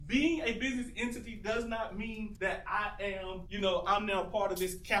being a business entity does not mean that I am, I'm now part of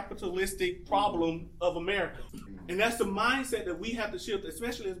this capitalistic problem of America. And that's the mindset that we have to shift,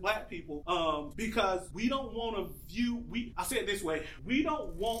 especially as Black people, because we don't want to I say it this way, we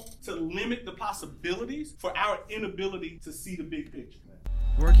don't want to limit the possibilities for our inability to see the big picture.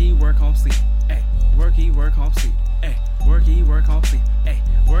 Work, eat, work, home, sleep. Ay, work, eat, work, home, sleep. Ay, work, eat, work, home, sleep. Ay,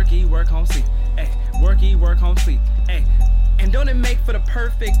 work, eat, work, home, sleep. Ay, work, eat, work, home, sleep. Ay, and don't it make for the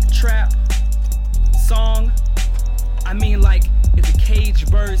perfect trap song? I mean, like, if a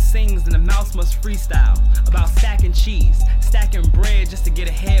caged bird sings, then the mouse must freestyle about stacking cheese, stacking bread just to get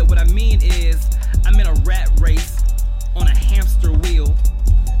ahead. What I mean is, I'm in a rat race on a hamster wheel.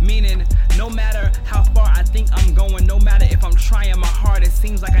 Meaning, no matter how far I think I'm going, no matter if I'm trying my hardest,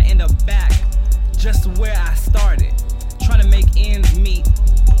 seems like I end up back just where I started, trying to make ends meet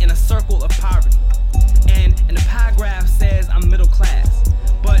in a circle of poverty. And the pie graph says I'm middle class.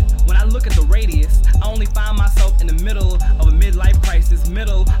 But when I look at the radius, I only find myself in the middle of a midlife crisis,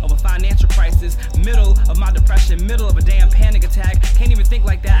 middle of a financial crisis, middle of my depression, middle of a damn panic attack. Can't even think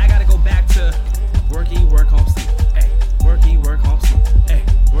like that. I gotta go back to work, eat, work, home, sleep. Ay, work, eat, work, home, sleep. Ay,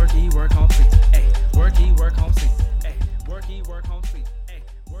 work, eat, work, home, sleep. Ay, work, eat, work, home, sleep. Ay, work, eat, work, home, sleep. Ay,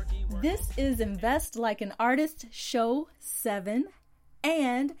 work, eat, work. This is Invest Like an Artist Show 7.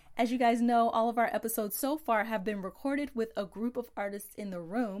 And as you guys know, all of our episodes so far have been recorded with a group of artists in the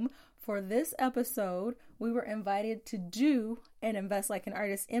room. For this episode, we were invited to do and invest like an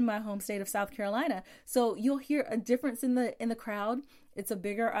artist in my home state of South Carolina. So you'll hear a difference in the crowd. It's a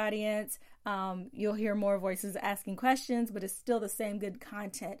bigger audience. You'll hear more voices asking questions, but it's still the same good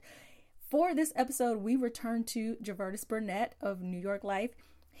content. For this episode, we returned to Javertis Burnett of New York Life.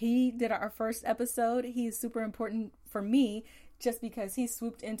 He did our first episode. He's super important for me just because he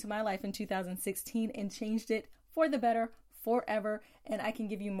swooped into my life in 2016 and changed it for the better forever. And I can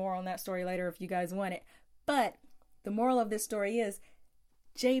give you more on that story later if you guys want it. But the moral of this story is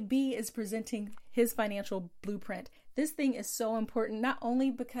JB is presenting his financial blueprint. This thing is so important, not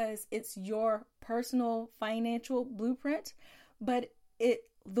only because it's your personal financial blueprint, but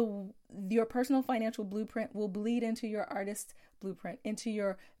your personal financial blueprint will bleed into your artist blueprint, into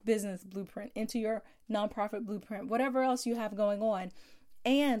your business blueprint, into your nonprofit blueprint, whatever else you have going on.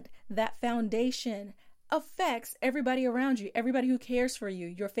 And that foundation affects everybody around you, everybody who cares for you,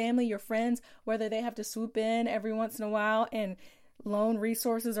 your family, your friends, whether they have to swoop in every once in a while and loan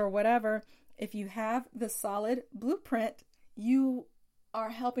resources or whatever. If you have the solid blueprint, you are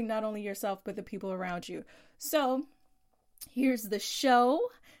helping not only yourself, but the people around you. So here's the show,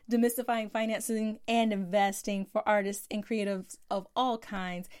 Demystifying Financing and Investing for Artists and Creatives of all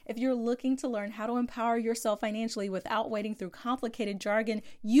kinds. If you're looking to learn how to empower yourself financially without wading through complicated jargon,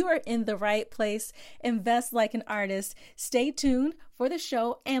 you are in the right place. Invest like an artist. Stay tuned for the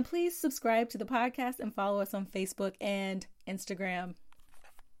show, and please subscribe to the podcast and follow us on Facebook and Instagram.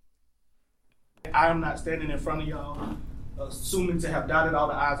 I am not standing in front of y'all assuming to have dotted all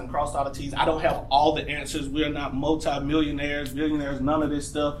the I's and crossed all the T's. I don't have all the answers. We are not multi-millionaires, billionaires, none of this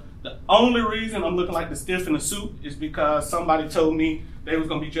stuff. The only reason I'm looking like the stiff in the suit is because somebody told me they was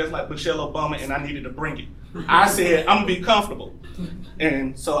going to be just like Michelle Obama and I needed to bring it. I said, I'm going to be comfortable.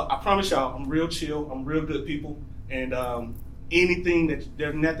 And so I promise y'all, I'm real chill. I'm real good people. And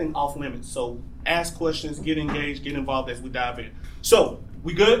there's nothing off limits. So ask questions, get engaged, get involved as we dive in. So,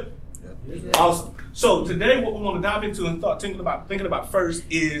 we good? Yeah. Awesome. So today what we want to dive into and start thinking about first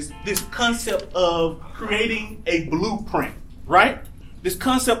is this concept of creating a blueprint, right? This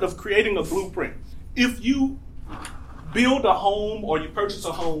concept of creating a blueprint. If you build a home or you purchase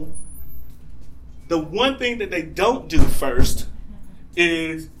a home, the one thing that they don't do first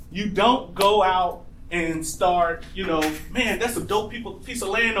is you don't go out and start, man, that's a dope piece of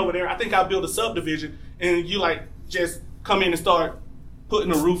land over there. I think I'll build a subdivision. And you just come in and start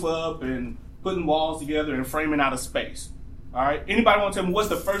putting a roof up and putting walls together and framing out a space. All right. Anybody want to tell me what's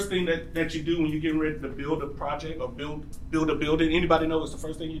the first thing that you do when you're getting ready to build a project or build a building? Anybody know what's the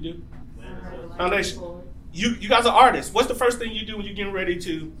first thing you do? Foundation. You guys are artists. What's the first thing you do when you're getting ready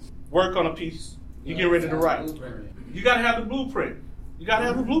to work on a piece? You're getting ready to write. You got to have the blueprint. You got to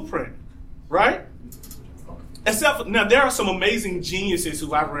have a blueprint, right? Now there are some amazing geniuses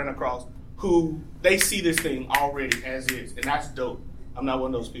who I've ran across who they see this thing already as is, and that's dope. I'm not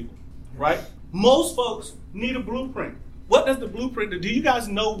one of those people, right? Most folks need a blueprint. What does the blueprint do? Do you guys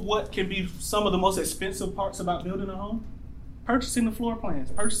know what can be some of the most expensive parts about building a home? Purchasing the floor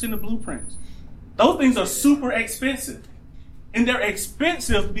plans, purchasing the blueprints. Those things are super expensive. And they're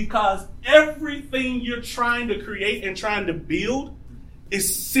expensive because everything you're trying to create and trying to build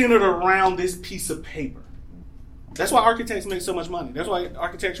is centered around this piece of paper. That's why architects make so much money. That's why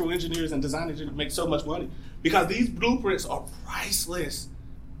architectural engineers and design engineers make so much money. Because these blueprints are priceless.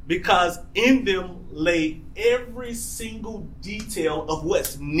 Because in them lay every single detail of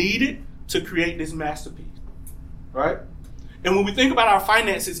what's needed to create this masterpiece. Right? And when we think about our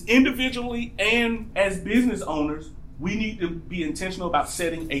finances individually and as business owners, we need to be intentional about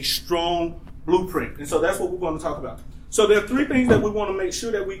setting a strong blueprint. And so that's what we're going to talk about. So there are 3 things that we want to make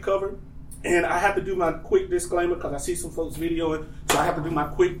sure that we cover. And I have to do my quick disclaimer because I see some folks videoing. So I have to do my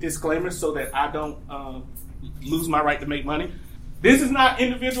quick disclaimer so that I don't lose my right to make money. This is not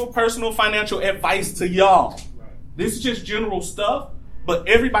individual personal financial advice to y'all. This is just general stuff. But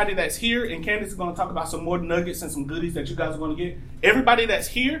everybody that's here, and Candace is going to talk about some more nuggets and some goodies that you guys are going to get. Everybody that's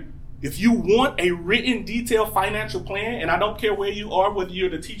here, if you want a written, detailed financial plan, and I don't care where you are, whether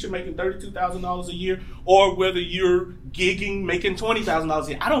you're the teacher making $32,000 a year or whether you're gigging making $20,000 a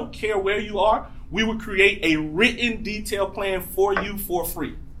year, I don't care where you are, we will create a written, detailed plan for you for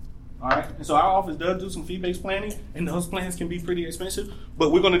free. All right? And so our office does do some fee-based planning, and those plans can be pretty expensive,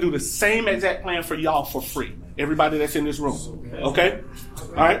 but we're going to do the same exact plan for y'all for free. Everybody that's in this room. Okay?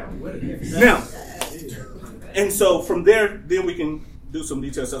 All right? Now, and so from there, then we can do some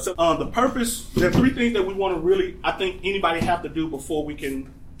detailed stuff. So the purpose, there are 3 things that we want to really, I think anybody have to do before we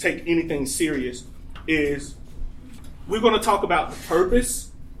can take anything serious is we're going to talk about the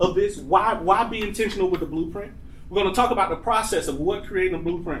purpose of this. Why be intentional with the blueprint? We're going to talk about the process of what creating a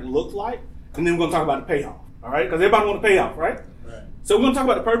blueprint looks like, and then we're going to talk about the payoff. All right? Because everybody want to pay off, right? So we're going to talk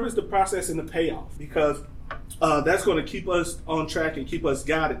about the purpose, the process, and the payoff because that's going to keep us on track and keep us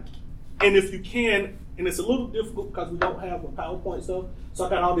guided. And if you can, and it's a little difficult because we don't have a PowerPoint stuff, so I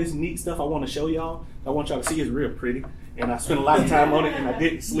got all this neat stuff I want to show y'all. I want y'all to see it's real pretty, and I spent a lot of time on it, and I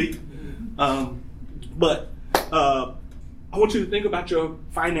didn't sleep. But I want you to think about your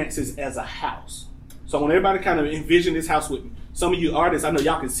finances as a house. So I want everybody to kind of envision this house with me. Some of you artists, I know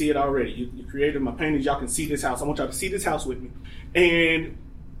y'all can see it already. You created my paintings, y'all can see this house. I want y'all to see this house with me. And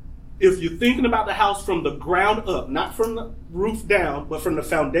if you're thinking about the house from the ground up, not from the roof down, but from the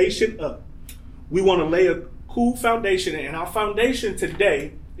foundation up, we want to lay a cool foundation. And our foundation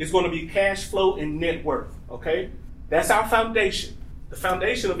today is going to be cash flow and net worth, okay? That's our foundation. The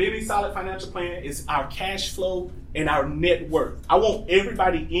foundation of any solid financial plan is our cash flow and our net worth. I want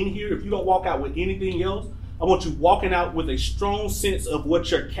everybody in here, if you don't walk out with anything else, I want you walking out with a strong sense of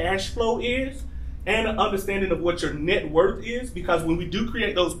what your cash flow is and an understanding of what your net worth is, because when we do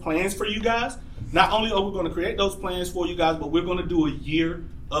create those plans for you guys, not only are we going to create those plans for you guys, but we're going to do a year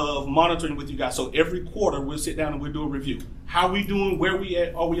of monitoring with you guys. So every quarter we'll sit down and we'll do a review. How are we doing? Where we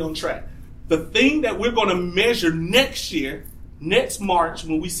at? Are we on track? The thing that we're going to measure next year, next March,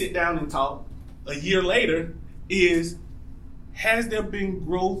 when we sit down and talk a year later, is has there been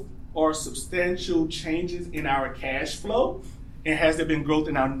growth or substantial changes in our cash flow? And has there been growth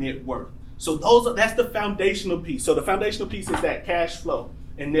in our net worth? So that's the foundational piece. So the foundational piece is that cash flow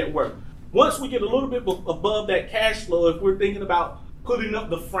and net worth. Once we get a little bit above that cash flow, if we're thinking about putting up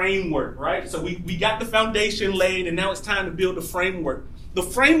the framework, right? So we got the foundation laid, and now it's time to build the framework. The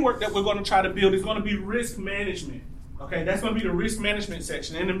framework that we're going to try to build is going to be risk management. Okay, that's going to be the risk management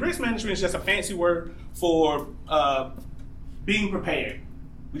section. And the risk management is just a fancy word for being prepared.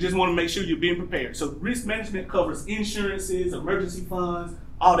 We just want to make sure you're being prepared. So risk management covers insurances, emergency funds,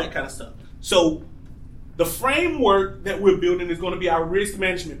 all that kind of stuff. So the framework that we're building is going to be our risk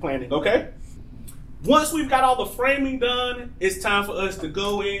management planning, okay? Once we've got all the framing done, it's time for us to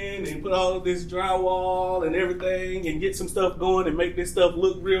go in and put all of this drywall and everything and get some stuff going and make this stuff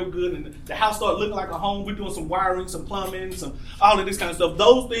look real good and the house start looking like a home. We're doing some wiring, some plumbing, all of this kind of stuff.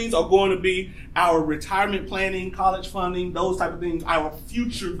 Those things are going to be our retirement planning, college funding, those type of things, our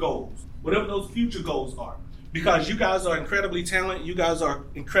future goals, whatever those future goals are. Because you guys are incredibly talented, you guys are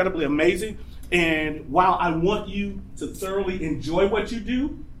incredibly amazing, and while I want you to thoroughly enjoy what you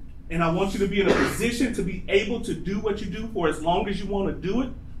do, and I want you to be in a position to be able to do what you do for as long as you want to do it,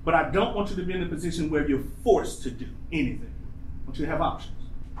 but I don't want you to be in a position where you're forced to do anything. I want you to have options,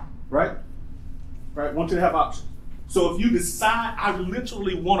 right? Right? I want you to have options. So if you decide, I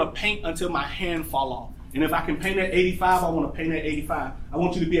literally want to paint until my hand fall off, and if I can paint at 85, I want to paint at 85. I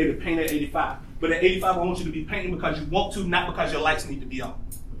want you to be able to paint at 85. But at 85, I want you to be painting because you want to, not because your lights need to be on.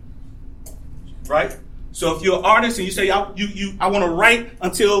 Right? So if you're an artist and you say, I want to write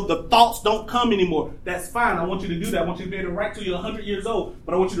until the thoughts don't come anymore, that's fine. I want you to do that. I want you to be able to write till you're 100 years old,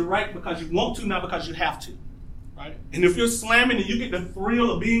 but I want you to write because you want to, not because you have to. right? And if you're slamming and you get the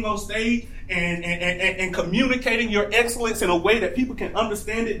thrill of being on stage and communicating your excellence in a way that people can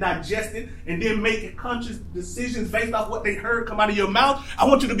understand it, digest it, and then make conscious decisions based off what they heard come out of your mouth, I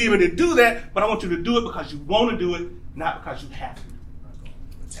want you to be able to do that, but I want you to do it because you want to do it, not because you have to.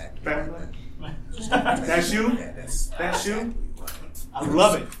 That's you? That's you? I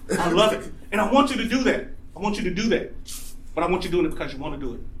love it. I love it. And I want you to do that. I want you to do that. But I want you doing it because you want to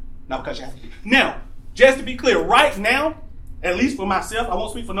do it, not because you have to. Now, just to be clear, right now, at least for myself, I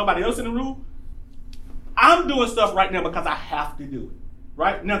won't speak for nobody else in the room, I'm doing stuff right now because I have to do it.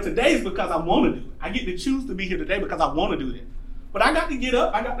 Right? Now, today is because I want to do it. I get to choose to be here today because I want to do it. But I got to get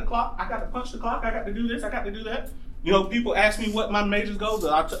up. I got the clock. I got to punch the clock. I got to do this. I got to do that. You know, people ask me what my major goals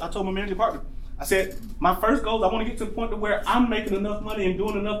are. I told my managing partner, I said, my first goal is I want to get to the point to where I'm making enough money and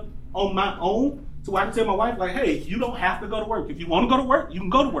doing enough on my own so I can tell my wife, like, hey, you don't have to go to work. If you want to go to work, you can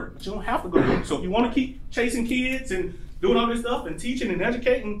go to work, but you don't have to go to work. So if you want to keep chasing kids and doing all this stuff and teaching and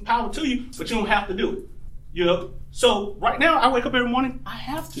educating, power to you, but you don't have to do it. You know? So right now, I wake up every morning, I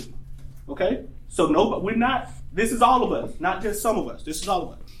have to. Okay? So no, but we're not, this is all of us, not just some of us. This is all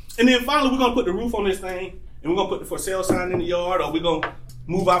of us. And then finally, we're going to put the roof on this thing, and we're going to put the for sale sign in the yard, or we're going to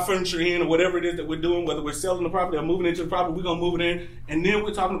move our furniture in, or whatever it is that we're doing, whether we're selling the property or moving into the property, we're going to move it in. And then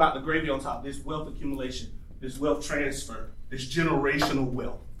we're talking about the gravy on top, this wealth accumulation, this wealth transfer, this generational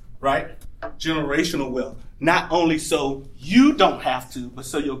wealth, right? Generational wealth. Not only so you don't have to, but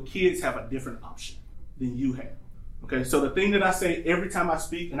so your kids have a different option than you have. Okay, so the thing that I say every time I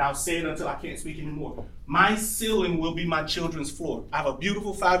speak, and I'll say it until I can't speak anymore, my ceiling will be my children's floor. I have a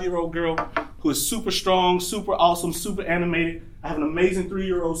beautiful 5-year-old girl who is super strong, super awesome, super animated. I have an amazing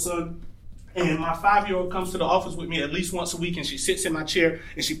 3-year-old son. And my 5-year-old comes to the office with me at least once a week, and she sits in my chair,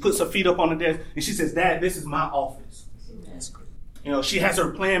 and she puts her feet up on the desk, and she says, Dad, this is my office. That's great. You know, she has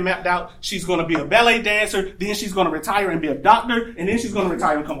her plan mapped out. She's going to be a ballet dancer, then she's going to retire and be a doctor, and then she's going to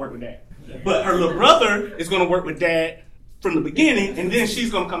retire and come work with Dad. But her little brother is going to work with Dad from the beginning, and then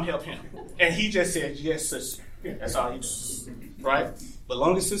she's going to come help him. And he just says, yes, sissy. That's all he does, right? But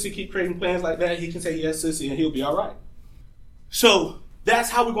long as sissy keep creating plans like that, he can say, yes, sissy, and he'll be all right. So that's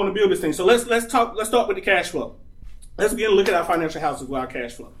how we're going to build this thing. So let's start with the cash flow. Let's begin to look at our financial houses with our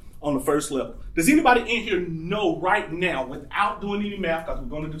cash flow on the first level. Does anybody in here know right now, without doing any math, because we're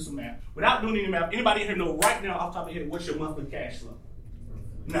going to do some math, without doing any math, anybody in here know right now off the top of your head, what's your monthly cash flow?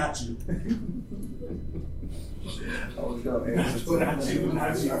 Not you. Not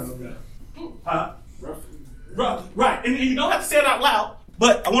you. Huh? Right. And you don't have to say it out loud,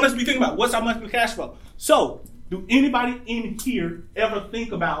 but I want us to be thinking about what's our monthly cash flow. So, do anybody in here ever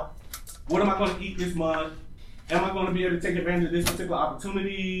think about, what am I going to eat this month? Am I going to be able to take advantage of this particular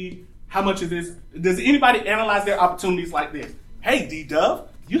opportunity? How much is this? Does anybody analyze their opportunities like this? Hey, D-Dove,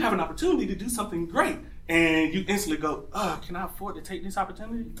 you have an opportunity to do something great. And you instantly go, can I afford to take this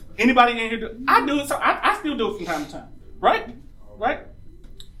opportunity? Anybody in here I do it, so I still do it from time to time. Right? Right?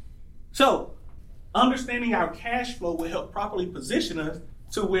 So, understanding our cash flow will help properly position us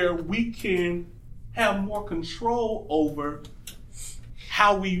to where we can have more control over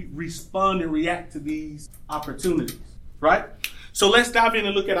how we respond and react to these opportunities. Right? So let's dive in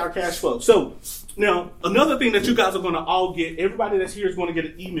and look at our cash flow. So now, another thing that you guys are going to all get, everybody that's here is going to get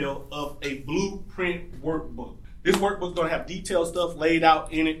an email of a blueprint workbook. This workbook is going to have detailed stuff laid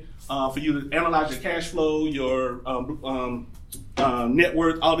out in it for you to analyze your cash flow, your net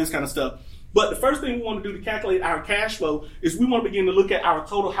worth, all this kind of stuff. But the first thing we want to do to calculate our cash flow is we want to begin to look at our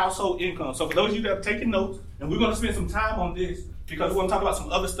total household income. So for those of you that are taking notes, and we're going to spend some time on this because we're going to talk about some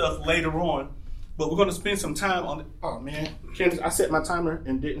other stuff later on. But we're going to spend some time on it. Oh, man. Candace, I set my timer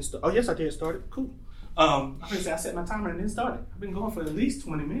and didn't start. Oh, yes, I did start it. Cool. I was going to say I set my timer and didn't start it. I've been going for at least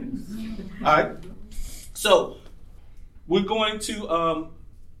 20 minutes. All right. So we're going to,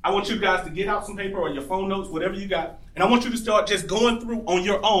 I want you guys to get out some paper or your phone notes, whatever you got. And I want you to start just going through on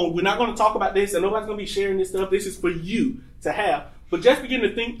your own. We're not going to talk about this, and nobody's going to be sharing this stuff. This is for you to have. But just begin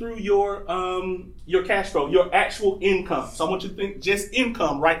to think through your cash flow, your actual income. So I want you to think just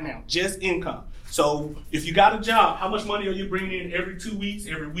income right now, just income. So if you got a job, how much money are you bringing in every 2 weeks,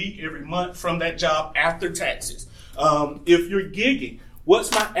 every week, every month from that job after taxes? If you're gigging,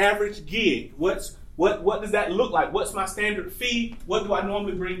 what's my average gig? What does that look like? What's my standard fee? What do I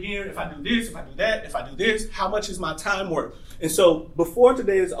normally bring in? If I do this, if I do that, if I do this, how much is my time worth? And so before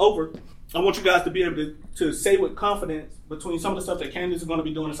today is over, I want you guys to be able to say with confidence, between some of the stuff that Candace is going to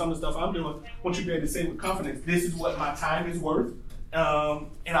be doing and some of the stuff I'm doing, I want you to be able to say with confidence, this is what my time is worth.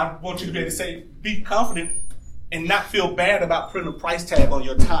 And I want you to be able to say, be confident and not feel bad about putting a price tag on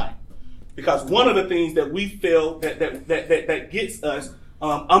your time. Because one of the things that we feel that gets us,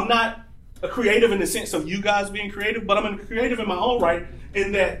 I'm not a creative in the sense of you guys being creative, but I'm a creative in my own right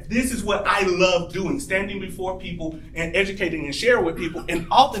in that this is what I love doing, standing before people and educating and sharing with people. And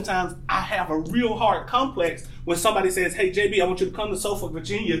oftentimes I have a real hard complex when somebody says, hey, JB, I want you to come to Suffolk,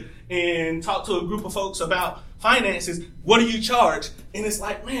 Virginia and talk to a group of folks about finances. What do you charge? And it's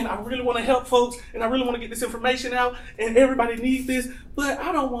like, man, I really want to help folks and I really want to get this information out and everybody needs this, but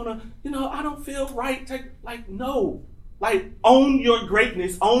I don't want to, I don't feel right. No. Own your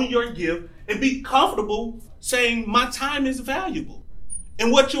greatness, own your gift, and be comfortable saying my time is valuable.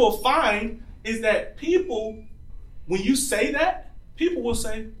 And what you'll find is that people, when you say that, people will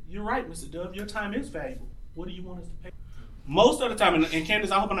say, you're right, Mr. Dove, your time is valuable. What do you want us to pay? Most of the time, and Candace,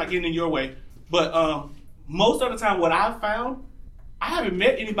 I hope I'm not getting in your way, but most of the time what I've found, I haven't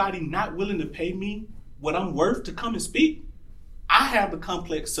met anybody not willing to pay me what I'm worth to come and speak. I have the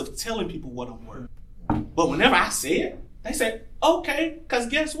complex of telling people what I'm worth. But whenever I say it, they say, okay, because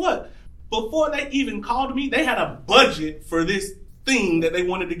guess what? Before they even called me, they had a budget for this thing that they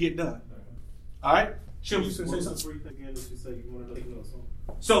wanted to get done. All right? Shim, you say something?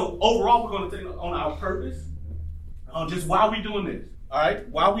 So overall, we're going to take on our purpose, just why we doing this. All right?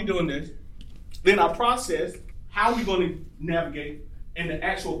 Why we doing this. Then our process, how we going to navigate, and the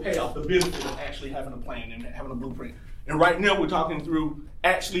actual payoff, the benefit of actually having a plan and having a blueprint. And right now, we're talking through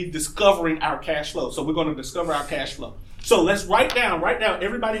actually discovering our cash flow. So we're going to discover our cash flow. So let's write down.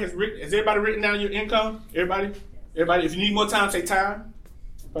 Everybody has everybody written down your income? Everybody? If you need more time, say time.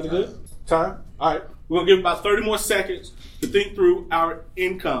 Everybody good? Time? All right. We're going to give about 30 more seconds to think through our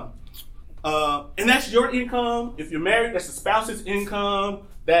income. And that's your income. If you're married, that's the spouse's income.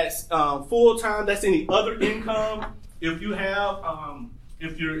 That's full-time. That's any other income. If you have,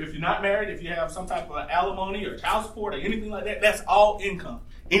 if you're not married, if you have some type of alimony or child support or anything like that, that's all income.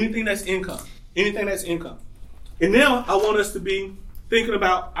 Anything that's income. And now I want us to be thinking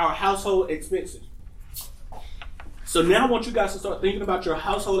about our household expenses. So now I want you guys to start thinking about your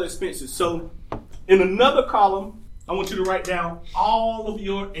household expenses. So in another column, I want you to write down all of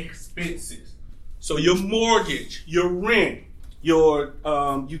your expenses. So your mortgage, your rent, your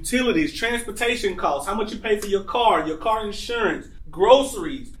utilities, transportation costs, how much you pay for your car insurance,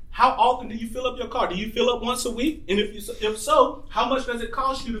 groceries. How often do you fill up your car? Do you fill up once a week? And if so, how much does it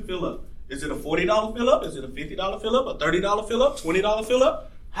cost you to fill up? Is it a $40 fill up? Is it a $50 fill up? A $30 fill up? $20 fill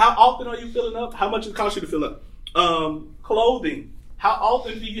up? How often are you filling up? How much it costs you to fill up? Clothing. How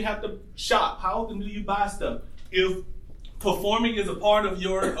often do you have to shop? How often do you buy stuff? If performing is a part of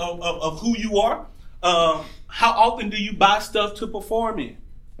your of who you are, how often do you buy stuff to perform in?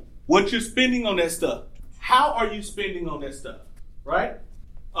 What you're spending on that stuff? How are you spending on that stuff? Right?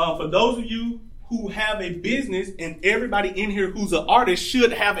 For those of you who have a business, and everybody in here who's an artist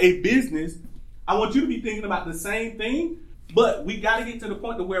should have a business, I want you to be thinking about the same thing, but we got to get to the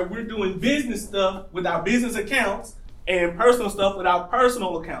point to where we're doing business stuff with our business accounts and personal stuff with our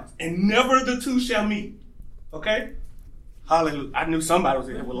personal accounts, and never the two shall meet. Okay? Hallelujah. I knew somebody was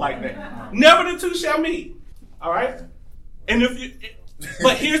in here would like that. Never the two shall meet. All right? And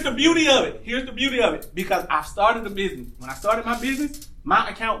but here's the beauty of it. Because I started a business. When I started my business, my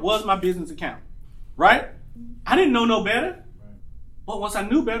account was my business account. Right? I didn't know no better. But once I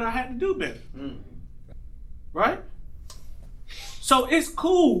knew better, I had to do better. Right? So it's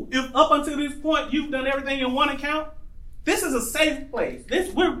cool if up until this point you've done everything in one account. This is a safe place.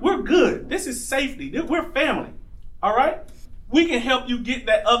 We're good. This is safety. We're family. All right? We can help you get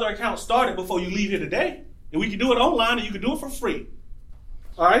that other account started before you leave here today. And we can do it online, and you can do it for free.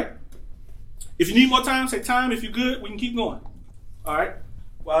 All right? If you need more time, say time. If you're good, we can keep going. All right?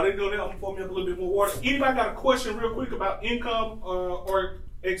 While they're doing that, I'm going to pour me up a little bit more water. Anybody got a question real quick about income or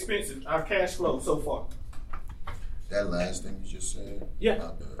expenses, our cash flow so far? That last thing you just said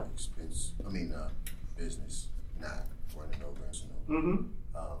about the expense, business, not running no personal. Mm-hmm.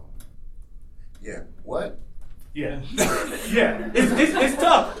 What? Yeah. It's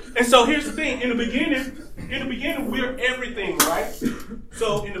tough. And so here's the thing. In the beginning, we're everything, right?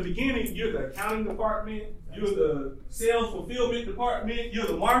 So in the beginning, you're the accounting department, you're the sales fulfillment department, you're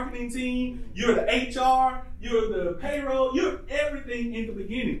the marketing team, you're the HR, you're the payroll, you're everything in the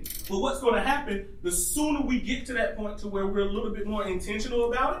beginning. But what's going to happen, the sooner we get to that point to where we're a little bit more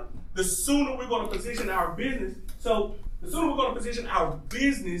intentional about it, the sooner we're going to position our business. So the sooner we're going to position our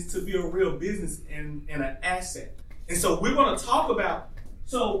business to be a real business and an asset. And so we're going to talk about,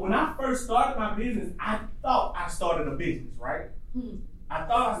 so when I first started my business, I thought I started a business, right? I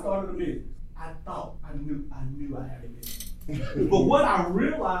thought I started a business. I knew I had a business. But what I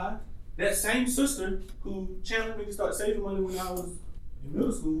realized, that same sister who challenged me to start saving money when I was in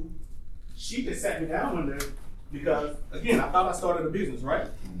middle school, she just sat me down one day because, again, I thought I started a business, right?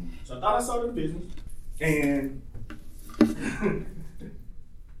 So I thought I started a business, and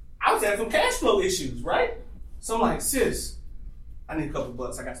I was having some cash flow issues, right? So I'm like, sis, I need a couple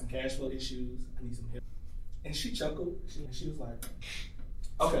bucks. I got some cash flow issues. I need some help. And she chuckled. She was like,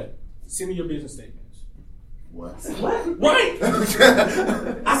 okay, send me your business statements. What? I said, what? Right.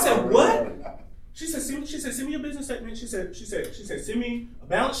 I said, what? She said, send me your business statement. She said, send me a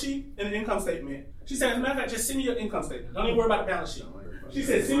balance sheet and an income statement. She said, as a matter of fact, just send me your income statement. Don't even worry about the balance sheet. She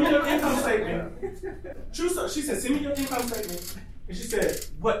said, send me your income statement. True story. She said, send me your income statement. And she said,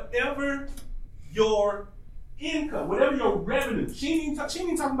 whatever your income, whatever your revenue, she ain't even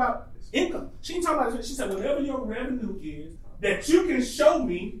talking about income. She ain't talking about it. She said, whatever your revenue is that you can show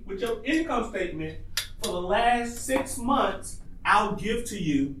me with your income statement for the last 6 months, I'll give to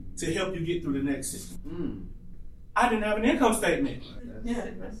you to help you get through the next 6 months. I didn't have an income statement.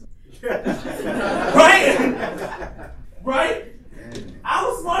 Right? Right? I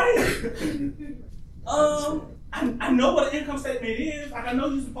was like, I know what an income statement is. Like, I know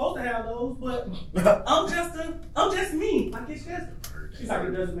you're supposed to have those, but I'm just me. Like, it's just. She's like,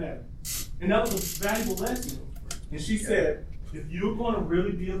 it doesn't matter. And that was a valuable lesson. And she said, if you're going to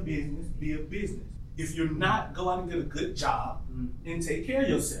really be a business, be a business. If you're not, go out and get a good job and take care of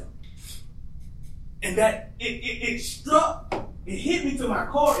yourself. And that it struck. It hit me to my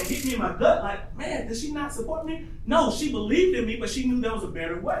core. It hit me in my gut. Like, man, does she not support me? No, she believed in me, but she knew there was a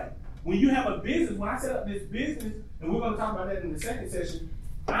better way. When you have a business, when I set up this business, and we're going to talk about that in the second session,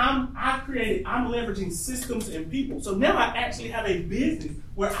 I'm leveraging systems and people. So now I actually have a business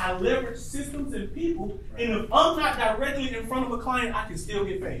where I leverage systems and people, and if I'm not directly in front of a client, I can still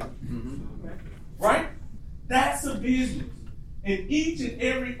get paid. Right? That's a business. And each and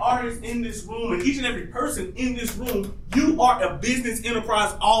every artist in this room, and each and every person in this room, you are a business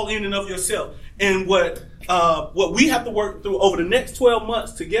enterprise all in and of yourself. And what we have to work through over the next 12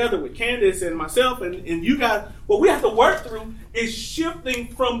 months together with Candace and myself and you guys, what we have to work through is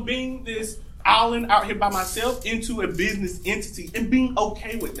shifting from being this island out here by myself into a business entity and being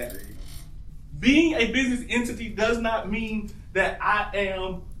okay with that. Being a business entity does not mean that I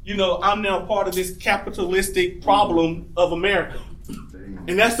am, I'm now part of this capitalistic problem of America.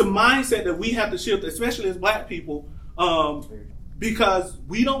 And that's the mindset that we have to shift, especially as Black people, because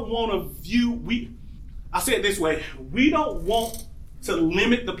we don't want to I say it this way, we don't want to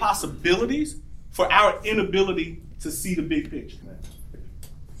limit the possibilities for our inability to see the big picture.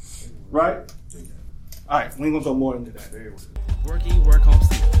 Right? All right, we ain't gonna go more into that. Worky, work, home,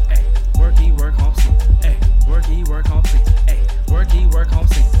 sleep. Ay, worky, work, home, sleep. Ay, worky, work, home, sleep. Ay, worky, work, home,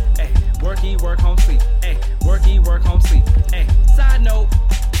 sleep. Ay, worky, work, home, sleep. Ay, worky, work, home, sleep. Ay. Side note,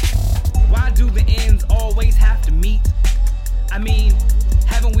 why do the ends always have to meet? I mean,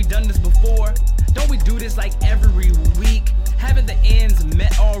 haven't we done this before? Don't we do this like every week? Haven't the ends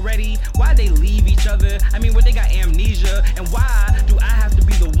met already? Why they leave each other? I mean, what, they got amnesia? And why do I have to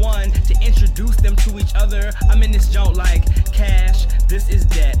be the one to introduce them to each other? I'm in this joint like, cash, this is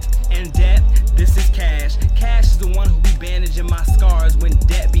debt. And debt, this is cash. Cash is the one who be bandaging my scars when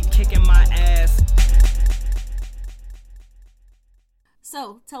debt be kicking my ass.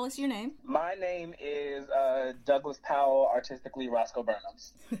 So, tell us your name. My name is Douglas Powell, artistically Roscoe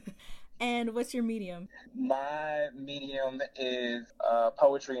Burnhams. And what's your medium? My medium is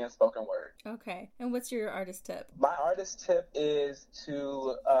poetry and spoken word. Okay. And what's your artist tip? My artist tip is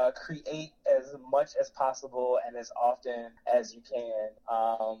to create as much as possible and as often as you can,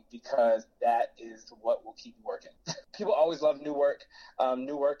 because that is what will keep you working. People always love new work.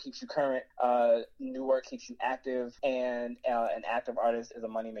 New work keeps you current. New work keeps you active. And an active artist is a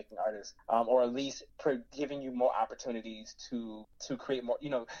money-making artist, or at least giving you more opportunities to create more,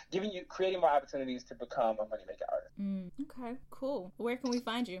 creating more opportunities to become a money-making artist. Okay, cool. Where can we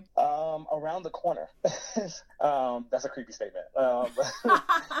find you? Around the corner. That's a creepy statement.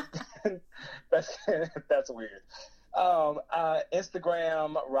 That's weird.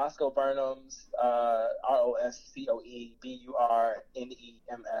 Instagram, Roscoe Burnhams,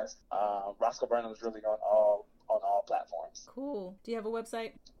 RoscoeBurnems. Roscoe Burnhams really on all platforms. Cool. Do you have a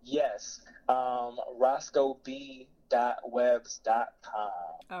website? Yes. RoscoeB.webs.com.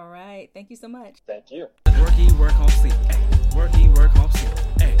 All right. Thank you so much. Thank you. Worky, work, home, sleep. Ay, worky, work, home, sleep.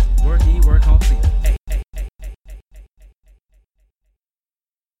 Ay, worky, work, home, sleep. Ay, ay, ay, ay, ay.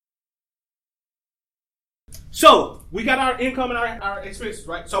 So, we got our income and our expenses,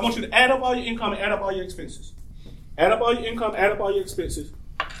 right? So I want you to add up all your income and add up all your expenses. Add up all your income, add up all your expenses.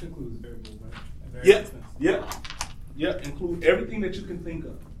 Includes variables, right? Yep. Include everything that you can think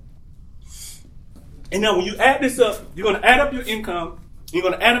of. And now when you add this up, you're going to add up your income, you're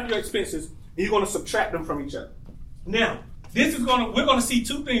going to add up your expenses, and you're going to subtract them from each other. Now, we're gonna see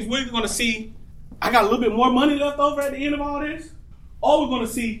two things. We're gonna see I got a little bit more money left over at the end of all this, or we're gonna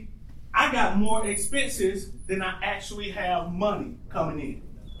see I got more expenses than I actually have money coming in.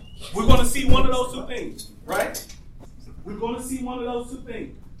 We're gonna see one of those two things, right? We're gonna see one of those two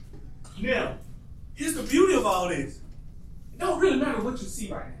things. Now, here's the beauty of all this. It don't really matter what you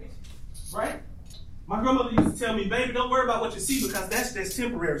see right now, right? My grandmother used to tell me, baby, don't worry about what you see because that's just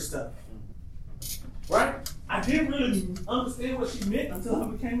temporary stuff, right? I didn't really understand what she meant until I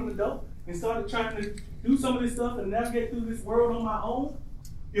became an adult and started trying to do some of this stuff and navigate through this world on my own.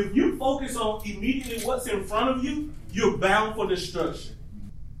 If you focus on immediately what's in front of you, you're bound for destruction.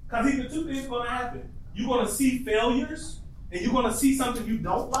 Because either two things are going to happen. You're going to see failures, and you're going to see something you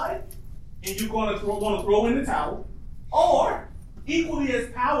don't like, and you're going to want to throw in the towel. Or, equally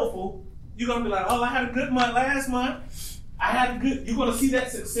as powerful, you're going to be like, oh, I had a good month last month. You're going to see that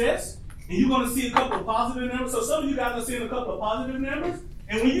success, and you're going to see a couple of positive numbers. So some of you guys are seeing a couple of positive numbers,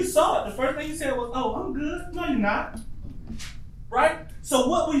 and when you saw it, the first thing you said was, oh, I'm good. No, you're not. Right? So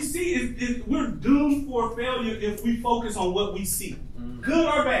what we see is we're doomed for failure if we focus on what we see. Good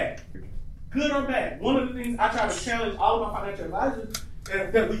or bad. Good or bad. One of the things I try to challenge all of my financial advisors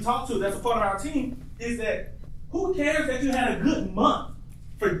that we talk to that's a part of our team is that who cares that you had a good month?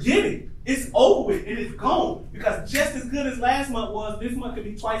 Forget it. It's over with. It is gone. Because just as good as last month was, this month could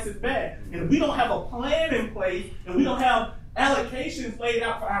be twice as bad. And if we don't have a plan in place and we don't have allocations laid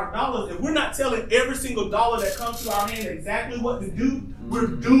out for our dollars, if we're not telling every single dollar that comes to our hand exactly what to do, we're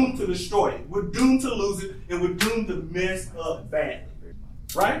doomed to destroy it. We're doomed to lose it, and we're doomed to mess up badly.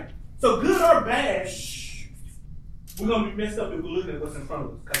 Right? So good or bad, we're going to be messed up if we're looking at what's in front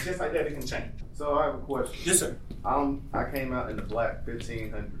of us. Because just like that, it can change. So I have a question. Yes, sir. I came out in the black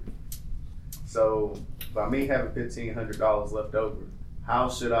 $1,500. So by me having $1,500 left over, how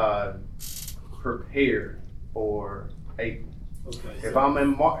should I prepare for April? Okay. If I'm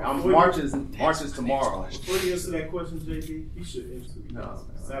in March is tomorrow. Before you answer that question, JD, you should answer it. No.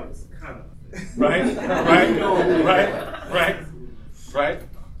 That was kind of Right.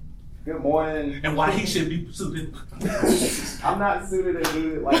 Good morning. And why he should be suited. I'm not suited and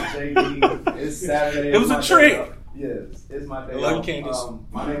booted like JD. It's Saturday. It was a trick. Yes, it's my day. Love Candace.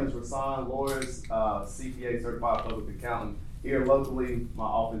 My name is Rasan Loris, CPA certified public accountant. Here locally, my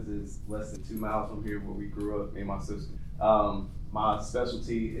office is less than 2 miles from here where we grew up, me and my sister. My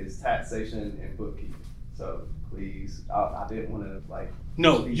specialty is taxation and bookkeeping. So please, I didn't want to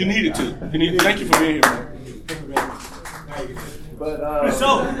No, you needed to. Thank you for being here, man. But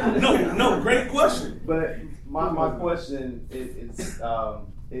great question. But my question is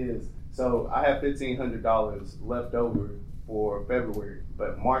so I have $1,500 left over for February,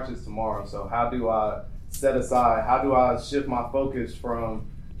 but March is tomorrow. So how do I set aside? How do I shift my focus from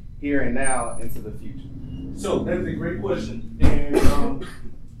here and now into the future? So that's a great question, and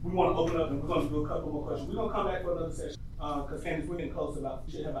we want to open up and we're going to do a couple more questions. We're going to come back for another session because Candace, we're getting close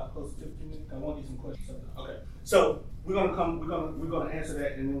we should have about close to 15 minutes. I want you some questions. Okay, so we're going to answer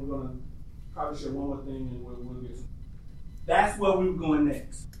that, and then we're going to probably share one more thing, and we'll get some. That's where we were going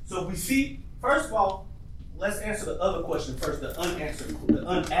next. So we see, first of all, let's answer the other question first, the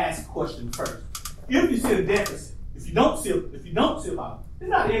unasked question first. If you see a deficit, if you don't see a problem, it's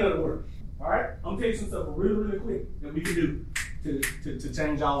not the end of the world. All right, I'm gonna tell you some stuff really, really quick that we can do to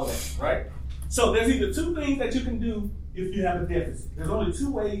change all of that. Right. So there's either two things that you can do if you have a deficit. There's only two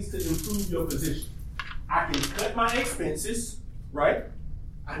ways to improve your position. I can cut my expenses, right?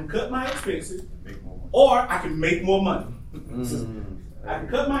 I can cut my expenses, or I can make more money. I can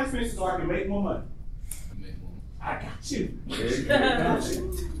cut my expenses, or I can make more money. I got you. I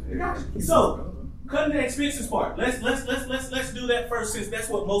got you. So. Cutting the expenses part. Let's do that first, since that's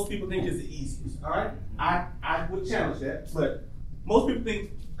what most people think is the easiest. All right, I would challenge that, but most people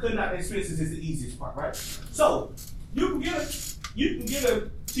think cutting out the expenses is the easiest part, right? So you can get a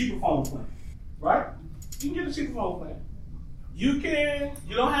cheaper phone plan, right? You can get a cheaper phone plan. You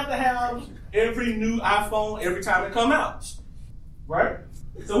don't have to have every new iPhone every time it come out, right?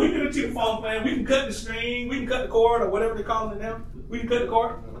 So we get a cheaper phone plan. We can cut the screen, we can cut the cord, or whatever they're calling it now. We can cut the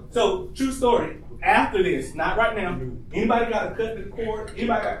cord. So true story. After this, not right now. Anybody got to cut the cord?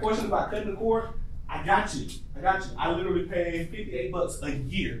 Anybody got questions about cutting the cord? I got you. I literally pay $58 a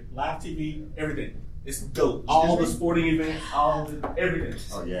year. Live TV, everything. It's dope. All the sporting events, everything.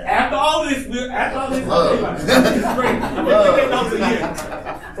 Oh yeah. After all this, it's great. I'm $58 a year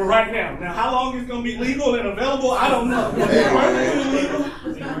for right now. Now, how long it's going to be legal and available? I don't know.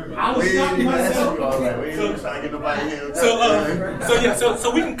 I was shocking myself.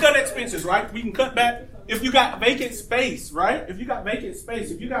 So we can cut expenses, right? We can cut back if you got vacant space, right? If you got vacant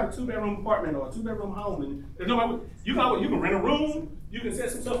space, if you got a 2-bedroom apartment or a 2-bedroom home, and there's nobody, you can rent a room, you can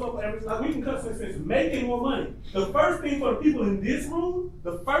set some stuff up, like we can cut some expenses, making more money. The first thing for the people in this room,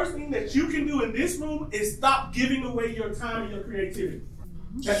 the first thing that you can do in this room is stop giving away your time and your creativity.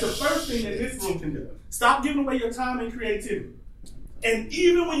 That's the first thing that this room can do. Stop giving away your time and creativity. And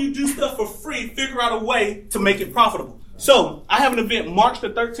even when you do stuff for free, figure out a way to make it profitable. So I have an event March the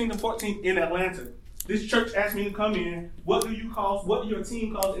 13th and 14th in Atlanta. This church asked me to come in. What do you cost? What do your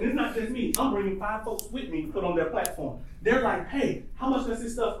team cost? And it's not just me. I'm bringing 5 folks with me to put on their platform. They're like, hey, how much does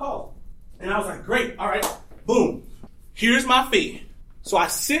this stuff cost? And I was like, great. All right. Boom. Here's my fee. So I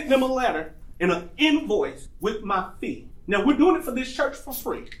sent them a letter and an invoice with my fee. Now, we're doing it for this church for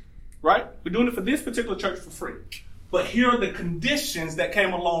free, right? We're doing it for this particular church for free. But here are the conditions that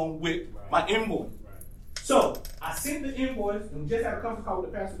came along with my invoice. So I sent the invoice and just had a conference call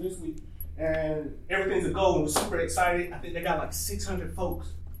with the pastor this week. And everything's a go and we're super excited. I think they got like 600 folks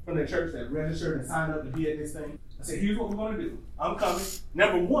from their church that registered and signed up to be at this thing. I said, here's what we're going to do. I'm coming.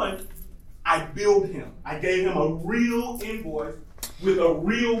 Number one, I billed him. I gave him a real invoice with a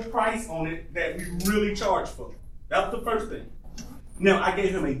real price on it that we really charge for. That was the first thing. Now, I gave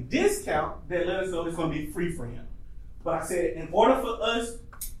him a discount that let us know it's going to be free for him. But I said, in order for us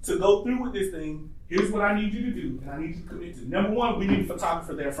to go through with this thing, here's what I need you to do, and I need you to commit to. Number one, we need a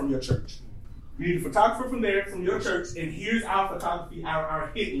photographer there from your church. We need a photographer from there, from your church, and here's our photography, our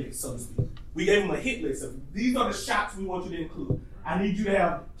hit list, so to speak. We gave them a hit list of these are the shots we want you to include. I need you to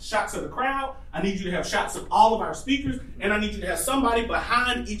have shots of the crowd. I need you to have shots of all of our speakers, and I need you to have somebody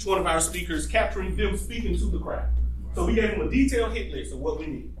behind each one of our speakers capturing them speaking to the crowd. So we gave them a detailed hit list of what we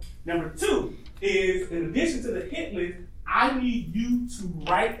need. Number two is, in addition to the hit list, I need you to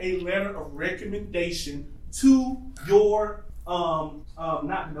write a letter of recommendation to your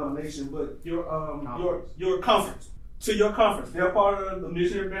not denomination, but your conference. To your conference. They're part of the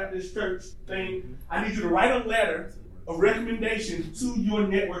Missionary Baptist Church thing. I need you to write a letter of recommendation to your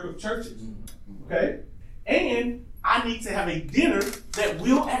network of churches. Okay? And I need to have a dinner that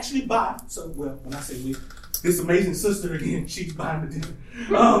we'll actually buy. So, well, when I say we, this amazing sister again, she's buying the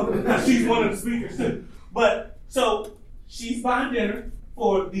dinner. She's one of the speakers too. But so she's buying dinner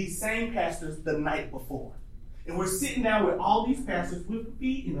for these same pastors the night before. And we're sitting down with all these pastors, we're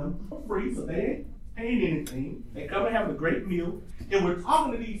feeding them for free, so they ain't paying anything. They come and have a great meal. And we're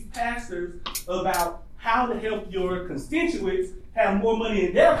talking to these pastors about how to help your constituents have more money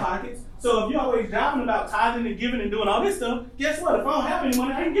in their pockets. So if you're always jiving about tithing and giving and doing all this stuff, guess what? If I don't have any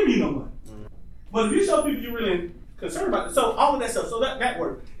money, I ain't giving you no money. But if you show people you're really concerned about it, so all of that stuff, so that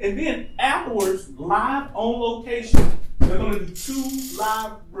works. And then afterwards, live on location, they're going to do 2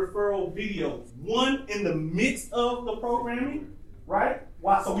 live referral videos. One in the midst of the programming, right?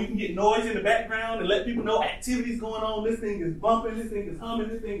 Why? So we can get noise in the background and let people know activities going on. This thing is bumping, this thing is humming,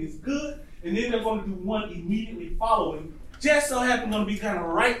 this thing is good. And then they're going to do one immediately following. Just so happens going to be kind of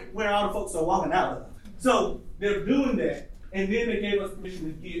right where all the folks are walking out of. So they're doing that. And then they gave us permission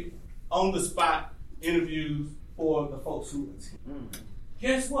to get on-the-spot interviews for the folks who attend.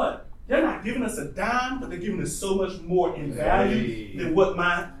 Guess what? They're not giving us a dime, but they're giving us so much more in value than what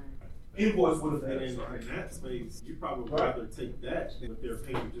my invoice would have been. In that space, you probably would rather take that than if they're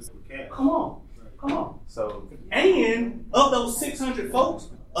paying just for cash. Come on. So, and of those 600 folks,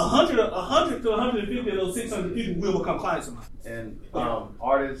 100 to 150 of those 600 people will become clients of mine. And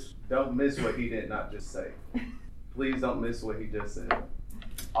artists, don't miss what he did not just say. Please don't miss what he just said.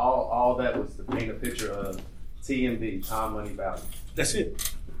 All that was to paint a picture of TMV, time, money, value. That's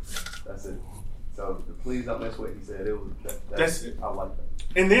it. That's it. So please don't miss what he said. It was that's it. I like that.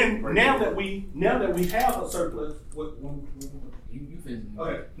 And then now that we have a surplus,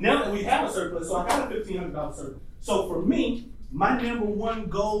 now that we have a surplus, so I got a $1,500 surplus. So for me, my number one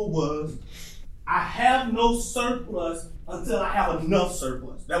goal was I have no surplus until I have enough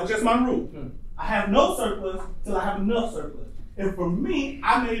surplus. That was just my rule. I have no surplus till I have enough surplus. And for me,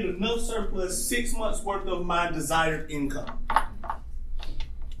 I made enough surplus 6 months worth of my desired income.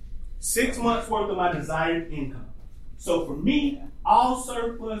 6 months worth of my desired income. So for me, all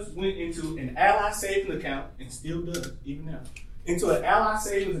surplus went into an Ally savings account, and still does, even now, into an Ally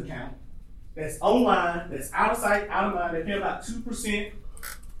savings account that's online, that's out of sight, out of mind. They pay about 2%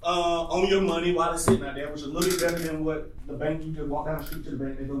 on your money while it's sitting out there, which is a little bit better than what the bank, you just walk down the street to the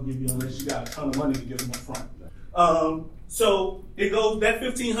bank, they're going to give you unless you got a ton of money to give them up front. So it goes, that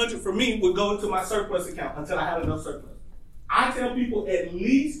 $1,500 for me would go into my surplus account until I had enough surplus. I tell people at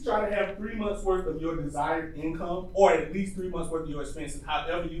least try to have 3 months worth of your desired income, or at least 3 months worth of your expenses,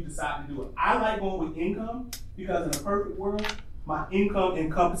 however you decide to do it. I like going with income because in a perfect world, My income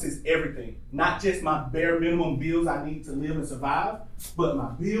encompasses everything, not just my bare minimum bills I need to live and survive, but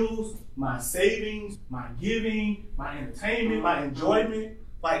my bills, my savings, my giving, my entertainment, my enjoyment.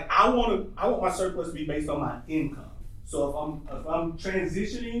 Like I want my surplus to be based on my income. So if I'm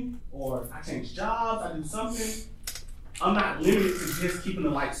transitioning or I change jobs, I do something, I'm not limited to just keeping the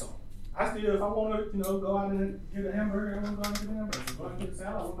lights on. I still, if I want to, go out and get a hamburger, I want to go out and get a hamburger. Go out and get a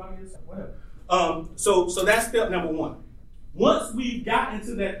salad, I want to go out and get a salad, whatever. So that's step number one. Once we got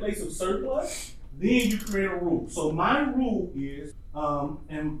into that place of surplus, then you create a rule. So my rule is,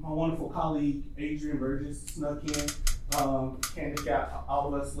 and my wonderful colleague Adrian Burgess snuck in. Candace got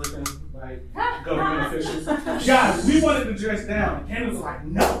all of us looking like government officials. Guys, we wanted to dress down. Candace was like,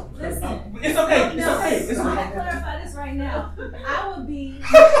 no. Listen. It's okay. No, It's okay. I want to clarify this right now. I would be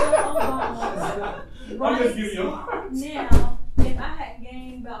Michelle Obama I'm just giving you a hard time. now if I had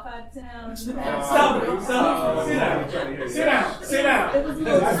gained about 5 to 10 pounds. Stop it. Sit down.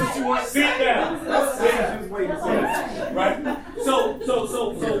 That's what you want. Sit down. Right? So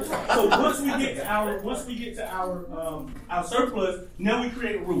once we get to our surplus, now we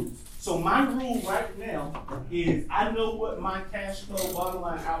create rules. So my rule right now is I know what my cash flow bottom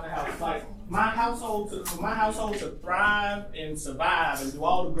line out the house like. My household to thrive and survive and do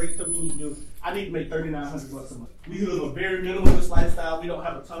all the great stuff we need to do, I need to make $3,900 a month. We live a very minimalist lifestyle. We don't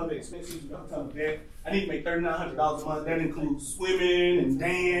have a ton of expenses. We don't have a ton of debt. I need to make $3,900 a month. That includes swimming and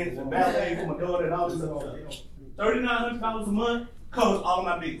dance and ballet for my daughter and all this other stuff. $3,900 a month covers all of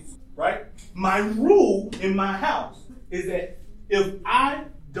my bills, right? My rule in my house is that if I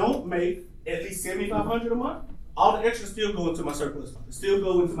don't make at least $7,500 a month, all the extras still go into my surplus fund. It still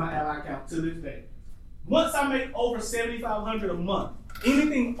go into my ally account to this day. Once I make over $7,500 a month,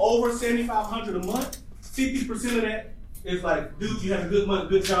 anything over $7,500 a month, 50% of that is like, dude, you had a good month,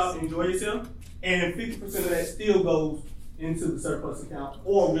 good job, enjoy yourself. And 50% of that still goes into the surplus account,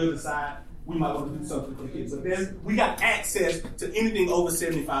 or we'll decide we might want to do something for the kids. But then we got access to anything over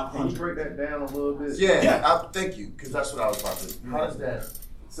 $7,500. Can you break that down a little bit? Yeah. Thank you, because that's what I was about to. How does that?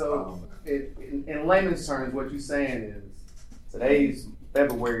 So, in layman's terms, what you're saying is today's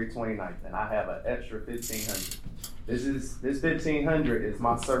February 29th, and I have an extra $1,500. This $1,500 is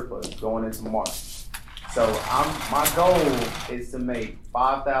my surplus going into March. So my goal is to make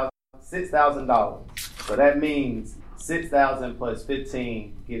 $6,000. So that means $6,000 plus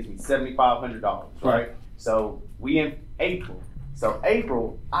 15 gives me $7,500, right? So we in April. So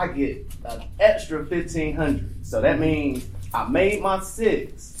April, I get an extra $1,500. So that means I made my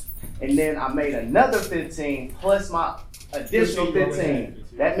 6, and then I made another 15 plus my additional 15.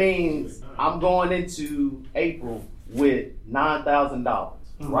 That means I'm going into April with $9,000,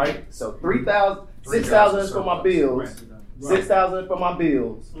 right? So $6,000 is for my bills, $6,000 for my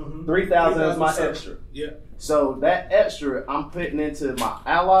bills, $3,000 is my extra. Yeah. So that extra I'm putting into my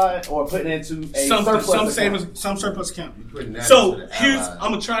ally or putting into a surplus account. Some surplus account. So here's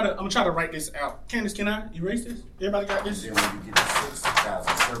I'm gonna try to write this out. Candace, can I erase this? Everybody got this? Then when you get to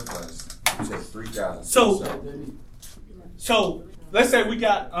 6,000 surplus, you take 3,000. So let's say we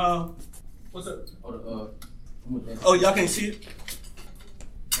got what's up? Oh, y'all can't see it?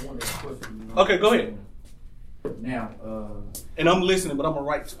 Okay, go ahead. Now, and I'm listening, but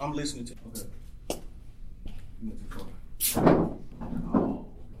I'm listening to you. Okay.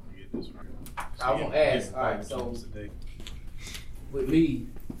 I want to ask, all right, so with me,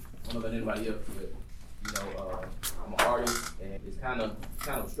 I don't know about anybody else, but I'm an artist, and it's kind of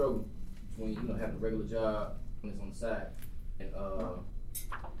a struggle between having a regular job and it's on the side, and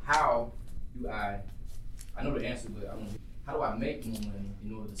how do I know the answer, but how do I make more money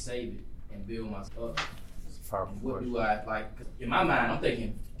in order to save it and build myself up? What do I like? 'Cause in my mind, I'm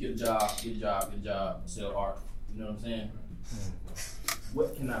thinking get a job, sell art. You know what I'm saying?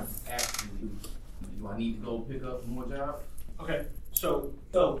 What can I actually do? Do I need to go pick up more jobs? Okay, so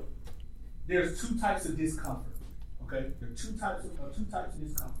there's 2 types of discomfort. Okay, there are two types of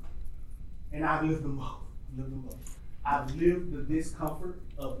discomfort, and I've lived them both. I've lived the discomfort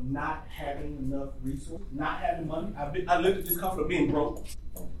of not having enough resources, not having money. I lived the discomfort of being broke,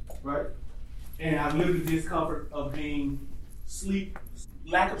 right? And I've lived the discomfort of being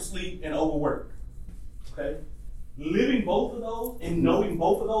lack of sleep, and overwork. Okay? Living both of those and knowing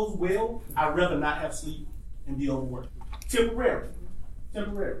both of those well, I'd rather not have sleep and be overworked. Temporarily.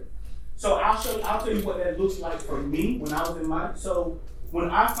 So I'll tell you what that looks like for me when I was in my, so when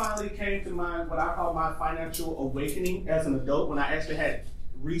I finally came to what I call my financial awakening as an adult, when I actually had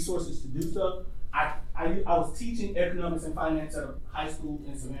resources to do stuff, I was teaching economics and finance at a high school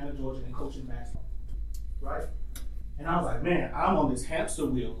in Savannah, Georgia, and coaching basketball, right? And I was like, man, I'm on this hamster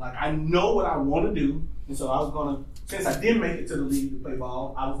wheel. Like, I know what I want to do, and so I was going to since I didn't make it to the league to play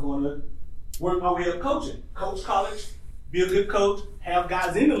ball, I was going to work my way up coaching. Coach college, be a good coach, have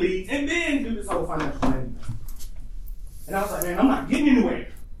guys in the league, and then do this whole financial planning. And I was like, man, I'm not getting anywhere.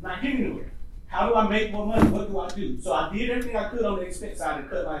 How do I make more money? What do I do? So I did everything I could on the expense side and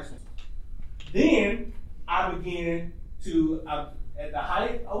cut my expenses. Then I began to, at the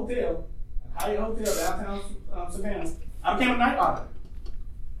Hyatt Hotel downtown Savannah, I became a night auditor.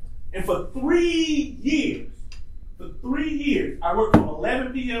 And for 3 years, I worked from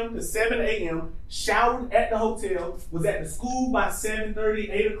 11 p.m. to 7 a.m., showered at the hotel, was at the school by 7:30,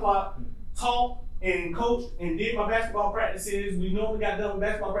 8 o'clock, taught and coached and did my basketball practices. We normally got done with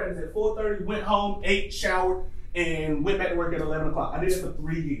basketball practice at 4:30, went home, ate, showered, and went back to work at 11 o'clock. I did it for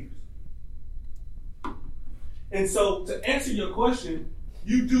 3 years. And so to answer your question,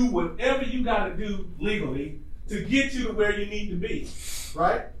 you do whatever you got to do legally to get you to where you need to be,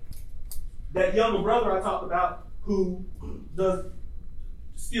 right? That younger brother I talked about who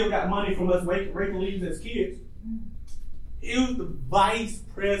still got money from us raking leaves as kids, he was the vice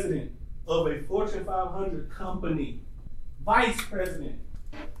president of a Fortune 500 company, vice president,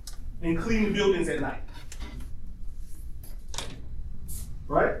 and cleaning buildings at night.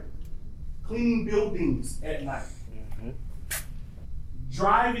 Right? Cleaning buildings at night. Mm-hmm.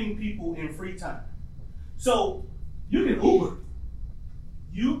 Driving people in free time. So you can Uber.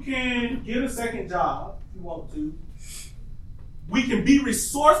 You can get a second job if you want to. We can be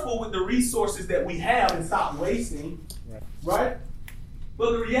resourceful with the resources that we have and stop wasting. Right?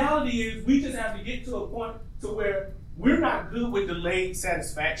 But the reality is we just have to get to a point to where we're not good with delayed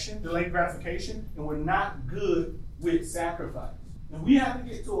satisfaction, delayed gratification, and we're not good with sacrifice. And we have to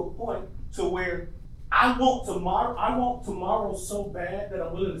get to a point to where I want tomorrow so bad that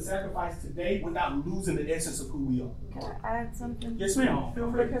I'm willing to sacrifice today without losing the essence of who we are. Can I add something? Yes, ma'am.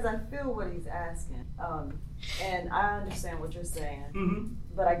 Feel free. Because I feel what he's asking. And I understand what you're saying. Mm-hmm.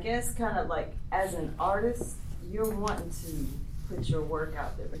 But I guess kind of like as an artist, you're wanting to put your work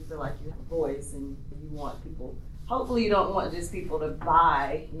out there. You feel like you have a voice and you want people, hopefully you don't want just people to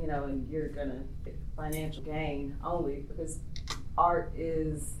buy, and you're going to get financial gain only, because art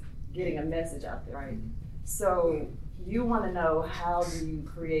is getting a message out there, right? So you want to know, how do you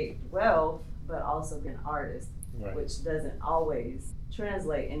create wealth but also be an artist, right, which doesn't always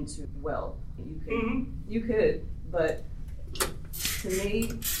translate into wealth. You could, but to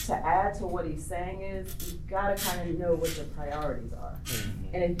me, to add to what he's saying is, you've got to kind of know what your priorities are. Mm-hmm.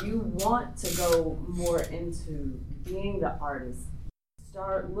 And if you want to go more into being the artist,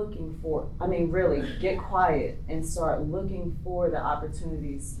 start looking for, really get quiet and start looking for the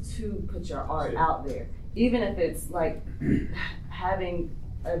opportunities to put your art out there. Even if it's like having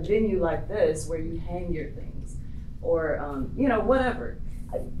a venue like this where you hang your things, or whatever.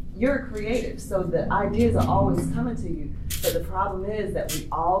 You're creative, so the ideas are always coming to you. But the problem is that we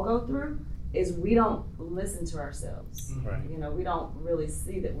all go through is we don't listen to ourselves. Right. We don't really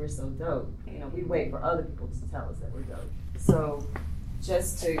see that we're so dope. We wait for other people to tell us that we're dope. So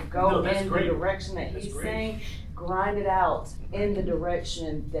just to go in the direction that he's saying, grind it out in the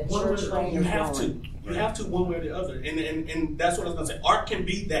direction that your train is going. You have to, one way or the other. And that's what I was going to say. Art can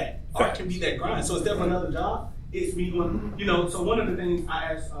be that. Art can be that grind. So it's definitely another job. It's me doing, so one of the things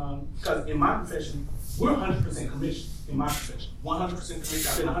I asked, because in my profession, we're 100% commission in my profession. 100% commission.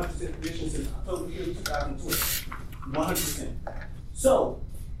 I've been 100% commission since October 2020. 100%. So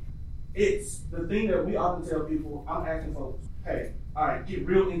it's the thing that we often tell people. I'm asking folks, hey, all right, get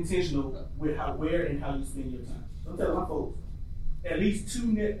real intentional with where and how you spend your time. I'm telling my folks, at least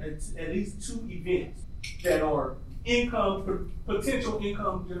two events that are potential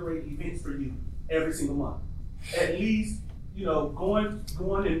income generating events for you every single month. At least, going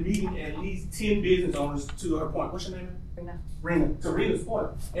and meeting at least 10 business owners. To her point, what's your name? Rena. To Rena's point,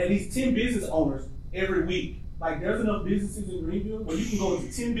 at least 10 business owners every week. Like, there's enough businesses in Greenville where you can go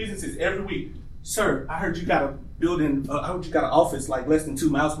into 10 businesses every week. Sir, I heard you got a building. I heard you got an office like less than 2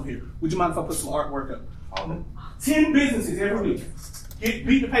 miles from here. Would you mind if I put some artwork up? 10 businesses every week.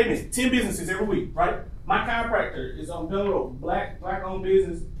 Beat the pavement. 10 businesses every week, right? My chiropractor is on Bell Road, black-owned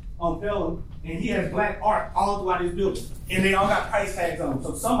business on Bell, and he has black art all throughout his building, and they all got price tags on them.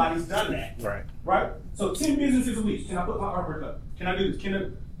 So somebody's done that, right? So 10 businesses a week. Can I put my artwork up? Can I do this?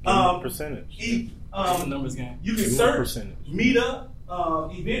 Can I? Percentage. Numbers game. You can search Meetup,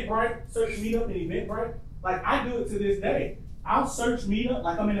 Eventbrite. Search Meetup and Eventbrite. Like, I do it to this day. I'll search Meetup.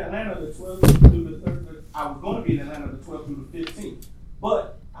 Like, I'm in Atlanta the 12th through the 3rd. I was going to be in Atlanta the 12th through the 15th,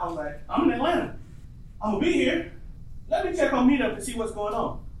 but I was like, I'm in Atlanta. I'm gonna be here. Let me check on Meetup and see what's going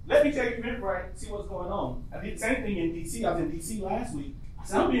on. Let me check Eventbrite and see what's going on. I did the same thing in DC. I was in DC last week. I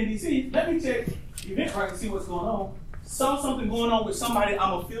said, I'm in DC. Let me check Eventbrite and see what's going on. Saw something going on with somebody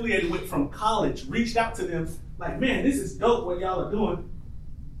I'm affiliated with from college. Reached out to them like, man, this is dope what y'all are doing.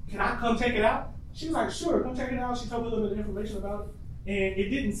 Can I come check it out? She was like, sure, come check it out. She told me a little bit of information about it. And it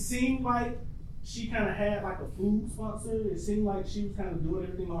didn't seem like she kind of had like a food sponsor. It seemed like she was kind of doing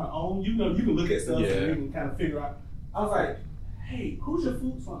everything on her own. You know, you can look at stuff and you can kind of figure out. I was like, hey, who's your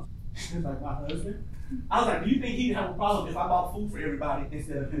food sponsor? She was like, my husband. I was like, do you think he'd have a problem if I bought food for everybody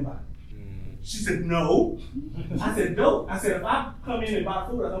instead of him buying? She said, no. I said, dope. I said, if I come in and buy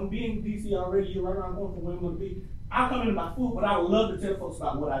food, I'm being in DC already, you're right around going from where I'm going to be. I'll come in and buy food, but I would love to tell folks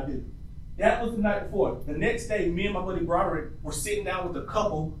about what I do. That was the night before. The next day, me and my buddy Broderick were sitting down with a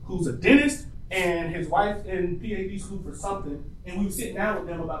couple who's a dentist and his wife in PhD school for something, and we were sitting down with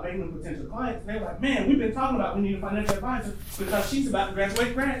them about making them potential clients. And they were like, man, we've been talking about we need a financial advisor because she's about to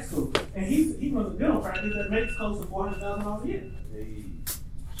graduate grad school. And he runs a dental practice that makes close to $400,000 a year.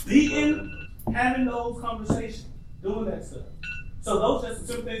 Beating, having those conversations, doing that stuff. So those are some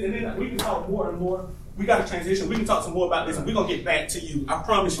simple things, and then we can talk more and more. We got to transition. We can talk some more about this, and we're going to get back to you. I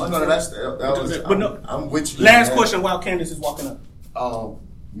promise you. Oh, no, I'm with you. Last question while Candace is walking up.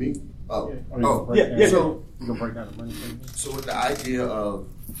 Me? Yeah. So, you gonna break down the money thing? So with the idea of,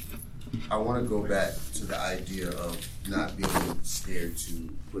 I want to go back to the idea of not being scared to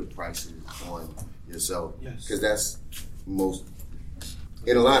put prices on yourself. Yes. Because that's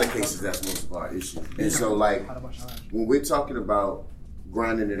in a lot of cases, that's most of our issue. And so, like, when we're talking about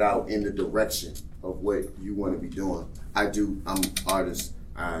grinding it out in the direction of what you want to be doing, I'm an artist.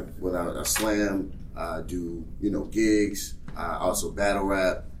 I slam, I do, gigs, I also battle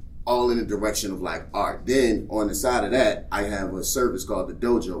rap, all in the direction of like art. Then on the side of that, I have a service called The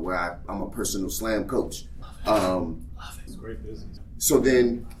Dojo where I'm a personal slam coach. Love it. It's great business. So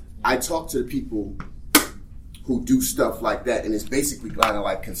then I talk to people who do stuff like that, and it's basically kind of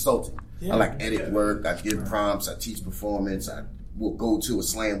like consulting. I edit work, I give prompts, I teach performance, I will go to a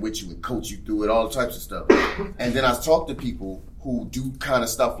slam with you and coach you through it, all types of stuff. And then I talk to people who do kind of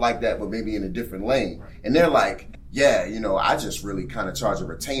stuff like that, but maybe in a different lane. And they're like, yeah, I just really kind of charge a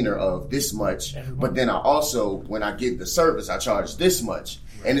retainer of this much, but then I also, when I give the service, I charge this much.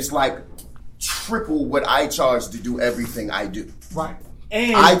 And it's like triple what I charge to do everything I do. Right.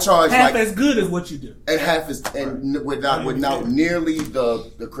 And I charge half as good as what you do. And without nearly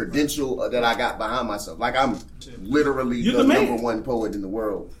the credential that I got behind myself. Like I'm literally the number one poet in the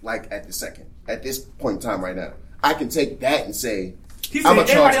world, like at this point in time right now. I can take that and say, he said,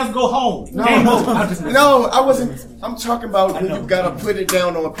 everybody else go home. No, I wasn't. I'm talking about when you got to put it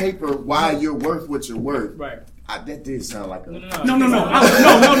down on paper why you're worth what you're worth. Right. That did sound like a... No. I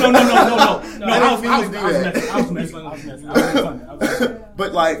was messing.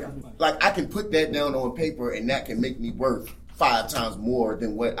 But like I can put that down on paper and that can make me worth 5 times more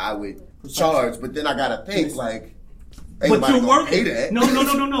than what I would charge. But then I got to think like, but you're worth it.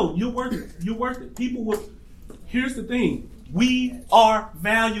 No. You're worth it. You're worth it. People will... Here's the thing. We are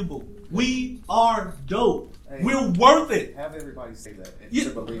valuable. We are dope. Hey, we're worth it. Have everybody say that and to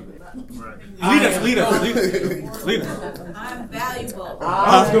believe it. Right. Lead us. I'm valuable.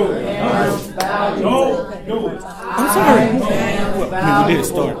 I'm valuable. I'm sorry. We did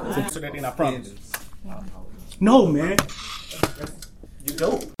start. So that then I promise. No, man. You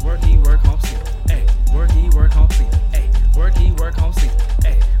dope. Work, work home, sleep. Hey, work home, sleep. Hey, work home, sleep.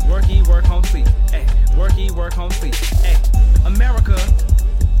 Hey, work home, sleep. Hey, work home, sleep. Hey, America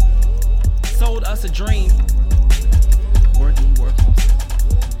sold us a dream. Work home, sleep. Work home,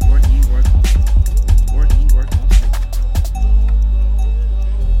 sleep. Work home, sleep.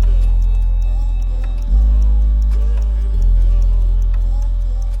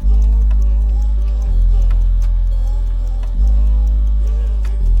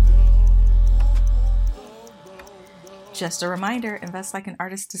 Just a reminder, Invest Like an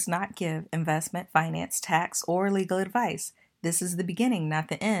Artist does not give investment, finance, tax, or legal advice. This is the beginning, not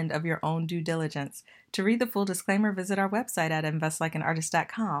the end, of your own due diligence. To read the full disclaimer, visit our website at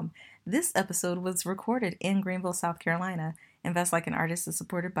investlikeanartist.com. This episode was recorded in Greenville, South Carolina. Invest Like an Artist is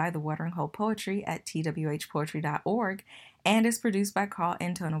supported by the Watering Hole Poetry at twhpoetry.org and is produced by Carl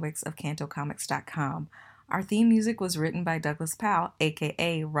Antonowicz of CantoComics.com. Our theme music was written by Douglas Powell,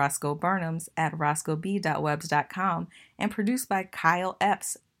 a.k.a. Roscoe Burnhams, at roscoeb.webs.com and produced by Kyle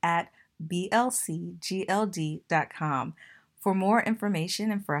Epps at blcgld.com. For more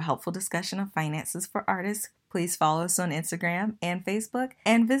information and for a helpful discussion of finances for artists, please follow us on Instagram and Facebook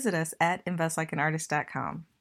and visit us at investlikeanartist.com.